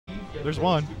There's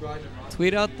one.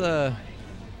 Tweet out the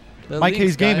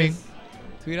MikeHaze Gaming.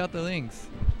 Tweet out the links.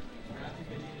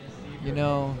 You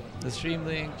know, the stream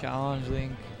link, challenge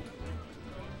link.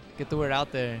 Get the word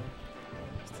out there.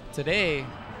 Today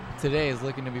is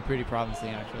looking to be pretty promising,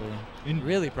 actually.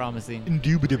 Really promising.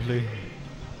 Indubitably.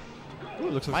 Ooh,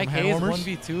 looks like some hand MikeHaze warmers.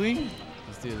 1v2ing?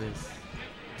 Let's do this.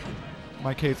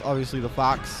 MikeHaze, obviously the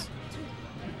Fox.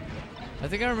 I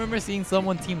think I remember seeing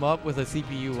someone team up with a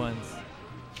CPU once.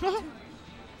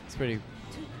 It's pretty.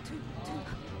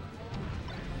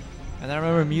 And I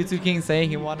remember Mewtwo King saying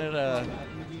he wanted to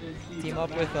team up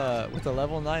with a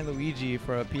level 9 Luigi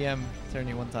for a PM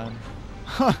tourney one time.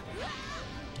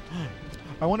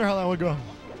 I wonder how that would go.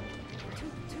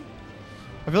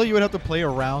 I feel like you would have to play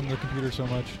around the computer so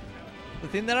much. The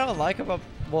thing that I don't like about,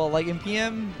 well, like in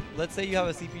PM, let's say you have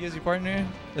a CPU as your partner.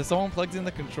 If someone plugs in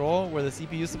the control where the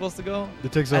CPU is supposed to go,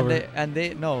 It takes and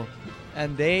over.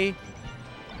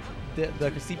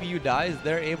 the CPU dies,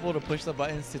 they're able to push the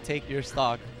buttons to take your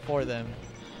stock for them.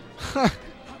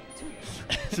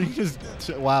 So you just,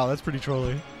 wow, that's pretty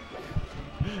trolly.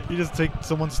 You just take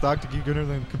someone's stock to keep good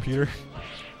than the computer.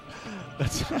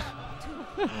 That's,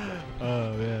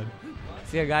 oh man.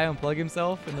 See a guy unplug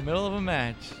himself in the middle of a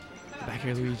match. Back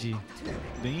here, Luigi.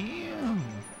 Damn.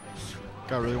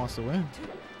 Guy really wants to win.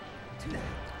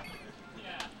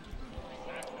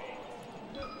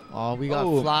 Oh, we got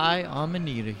Fly on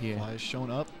Manita here. Fly is showing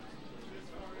up.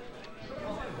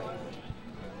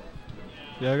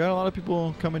 Yeah, I got a lot of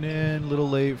people coming in a little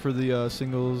late for the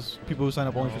singles. People who sign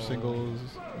up only for singles.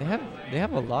 They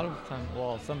have a lot of time.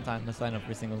 Well, some time to sign up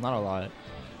for singles, not a lot.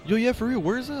 Yo, yeah, for real.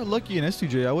 Where's Lucky and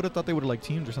S2J? I would have thought they would have like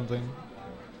teamed or something.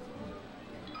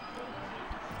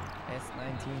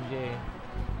 S19J.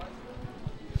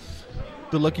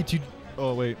 The Lucky two.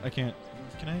 Oh wait, I can't.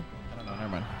 Can I? I don't know. Never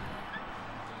mind.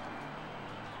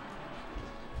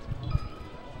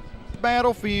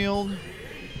 Battlefield.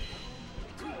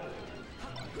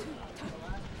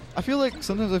 I feel like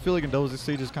sometimes in doubles this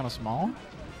stage is kind of small,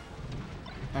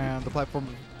 and the platforms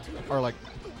are like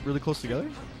really close together.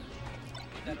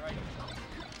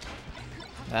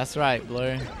 That's right,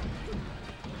 Blur.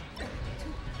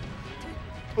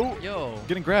 Oh, yo,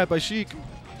 getting grabbed by Sheik.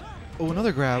 Oh,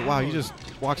 another grab. Wow, he just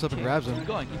walks up and grabs him. Keep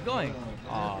going, keep going.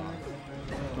 Oh.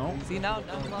 No. See, now we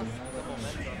lost the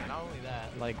momentum. Not only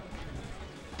that, like.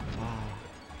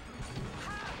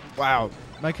 Wow.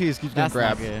 MikeHaze keeps getting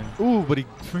grabbed. Ooh, but he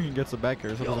freaking gets the back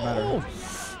air, so it doesn't matter.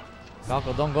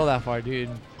 Falco, don't go that far, dude.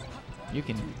 You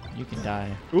can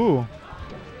die. Ooh.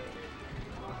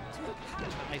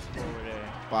 Nice over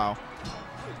there. Wow.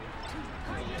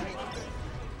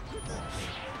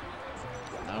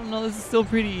 I don't know. This is still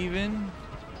pretty even.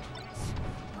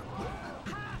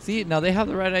 See, now they have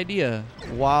the right idea.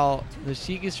 While the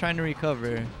Sheik is trying to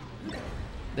recover,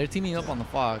 they're teaming up on the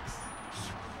Fox.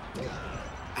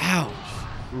 Ouch.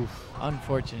 Oof.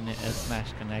 Unfortunate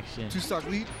smash connection. 2-stock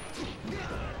lead.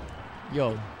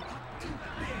 Yo.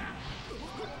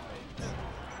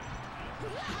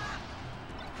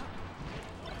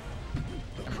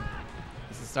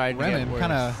 This is starting to get Remen worse.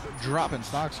 kind of dropping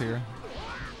stocks here.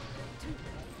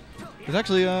 There's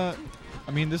actually, I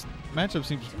mean, this matchup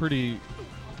seems pretty,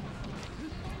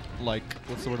 like,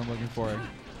 what's the word I'm looking for?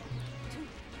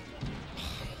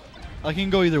 Like, it can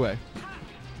go either way.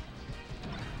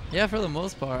 Yeah, for the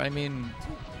most part. I mean,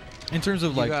 in terms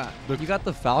of like, you got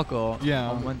the Falco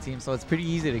on one team, so it's pretty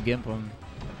easy to gimp him,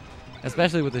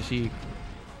 especially with the Sheik.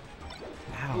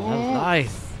 Wow, that was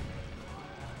nice.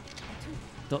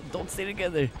 Don't stay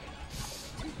together.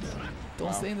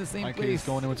 Don't stay in the same place. MikeHaze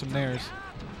going in with some nairs.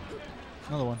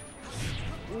 Another one.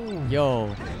 Ooh.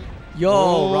 Yo,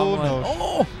 oh, wrong one.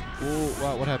 No. Oh,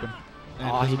 wow, what happened? And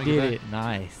oh, he did it.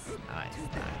 Nice. Nice.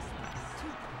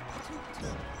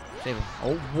 Save him.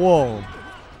 Oh, whoa.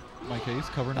 MikeHaze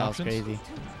covering that options. That was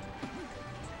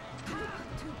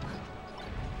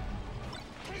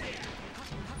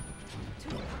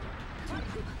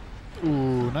crazy.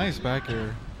 Ooh, nice back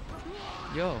air.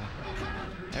 Yo,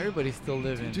 everybody's still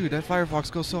living. Dude, that Firefox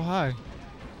goes so high.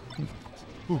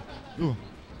 Ooh.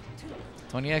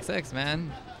 20XX,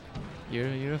 man.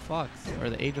 You're a Fox. Or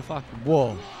the Age of Fox.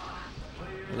 Whoa.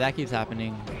 That keeps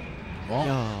happening. Well,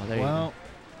 yo, there you go.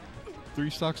 3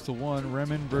 stocks to 1.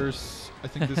 Remen versus, I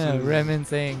think this is... Remen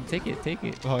saying, take it.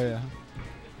 Oh, yeah.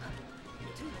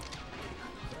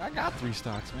 I got 3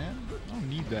 stocks, man. I don't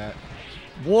need that.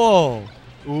 Whoa.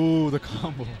 Ooh, the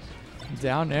combos.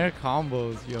 Down air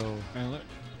combos, yo. And look,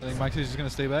 I think MikeHaze is just going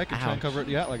to stay back and try and cover it.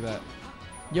 Yeah, like that.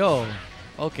 Yo.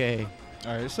 Okay.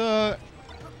 All right, so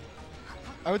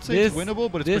I would say it's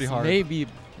winnable, but it's pretty hard. This may be,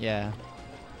 yeah.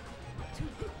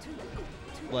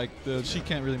 Like the she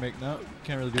can't really make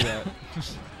can't really do that. You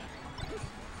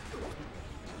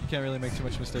can't really make too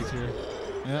much mistakes here.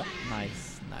 Yeah. Nice.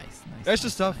 That's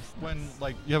just tough when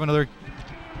like you have another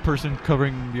person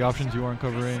covering the options you aren't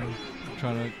covering,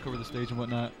 trying to cover the stage and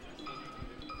whatnot.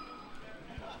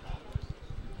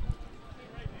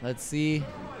 Let's see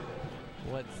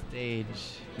what stage.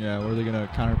 Yeah, what are they gonna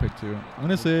counterpick to? I'm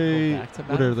gonna say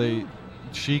what are they?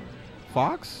 Sheik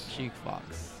Fox? Sheik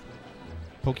Fox.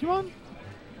 Pokemon?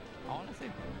 I want to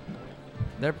say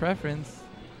their preference.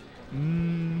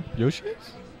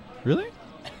 Yoshi's? Really?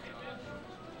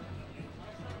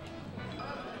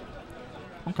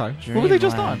 Okay. What were they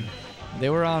just on? They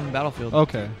were on Battlefield.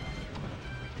 Okay.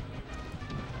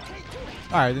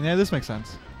 Alright, then yeah, this makes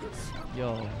sense.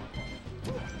 Yo.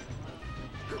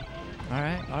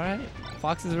 Alright.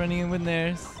 Fox is running in with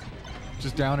theirs.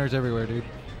 Just downers everywhere, dude.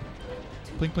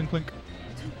 Plink, plink, plink.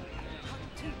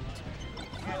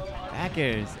 Back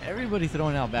airs. Everybody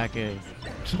throwing out back airs.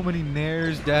 So many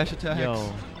nairs, dash attacks.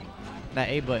 Yo. That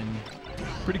A button.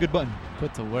 Pretty good button.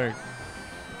 Put to work.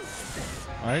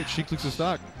 Alright, Sheik looks to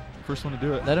stock. First one to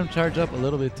do it. Let him charge up a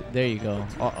little bit. There you go.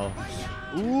 Uh-oh.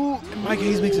 Ooh,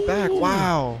 MikeHaze makes it back.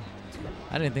 Wow.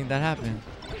 I didn't think that happened.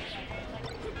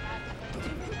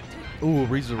 Ooh,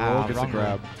 reads the roll, gets the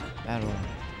grab. Bad roll.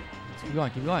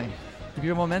 Keep going. Keep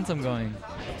your momentum going.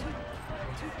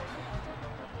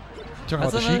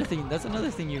 That's another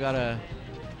thing you gotta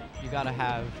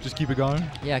have. Just keep it going?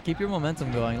 Yeah, keep your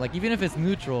momentum going. Like even if it's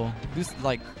neutral,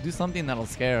 do something that'll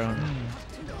scare them.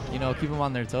 You know, keep them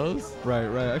on their toes. Right,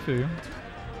 I feel you.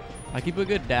 I keep a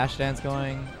good dash dance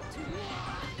going.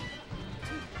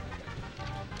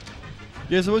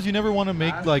 Yeah, suppose you never want to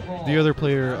make like the other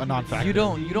player a non-factor. You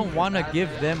don't want to give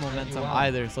them momentum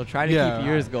either. So try to keep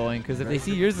yours going, because if they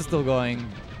see yours is still going,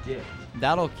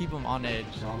 that'll keep them on edge.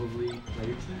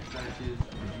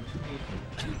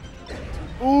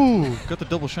 Ooh, got the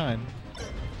double shine.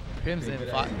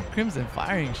 Crimson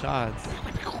firing shots.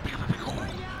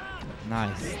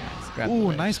 Nice.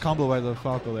 Ooh, nice combo by the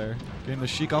Falco there. Getting the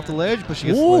Sheik off the ledge, but she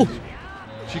gets the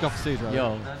Sheik off the stage, right?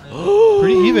 Yo.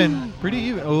 Pretty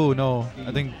even. Oh, no.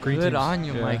 I think green team's... Good on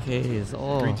you, MikeHaze.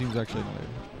 Oh. Green team's actually in the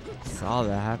lead. Saw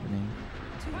that happening.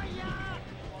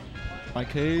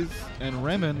 MikeHaze and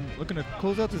Remen looking to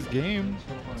close out this game.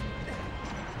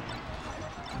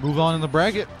 Move on in the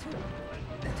bracket.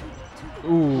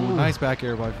 Ooh, nice back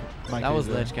air by MikeHaze. That was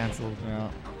ledge canceled. Yeah.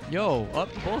 Yo, up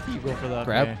both of you go for the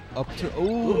grab up, up to.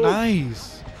 Ooh,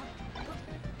 nice.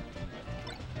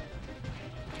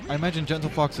 I imagine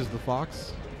GentleFox is the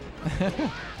fox.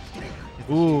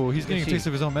 Ooh, he's getting a taste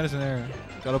of his own medicine there.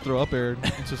 Got up throw up air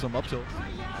into some up tilt,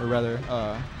 or rather,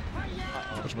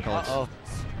 whatchamacallit.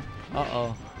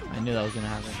 Uh-oh. I knew that was gonna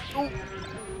happen. Oh.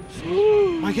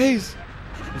 MikeHaze.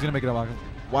 He's gonna make it up.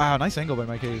 Wow, nice angle by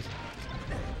MikeHaze.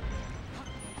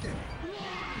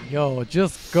 Yo,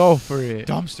 just go for it.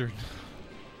 Dumpster.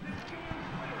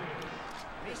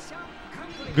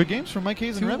 Good games from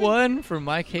MikeHaze and Remen? 2-1 for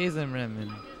MikeHaze and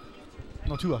Remen.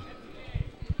 No, 2-0.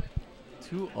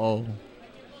 2-0.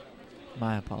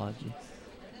 My apologies.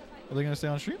 Are they going to stay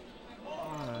on stream? Dude,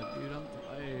 I'm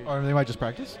tired. Or they might just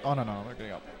practice? Oh, no, they're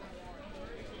getting up.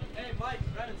 Hey, Mike,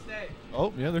 Remen, stay.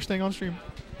 Oh, yeah, they're staying on stream.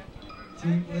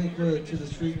 Team Lakewood to the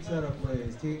stream setup,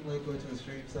 please. Team Lakewood to the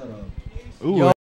stream setup. Ooh.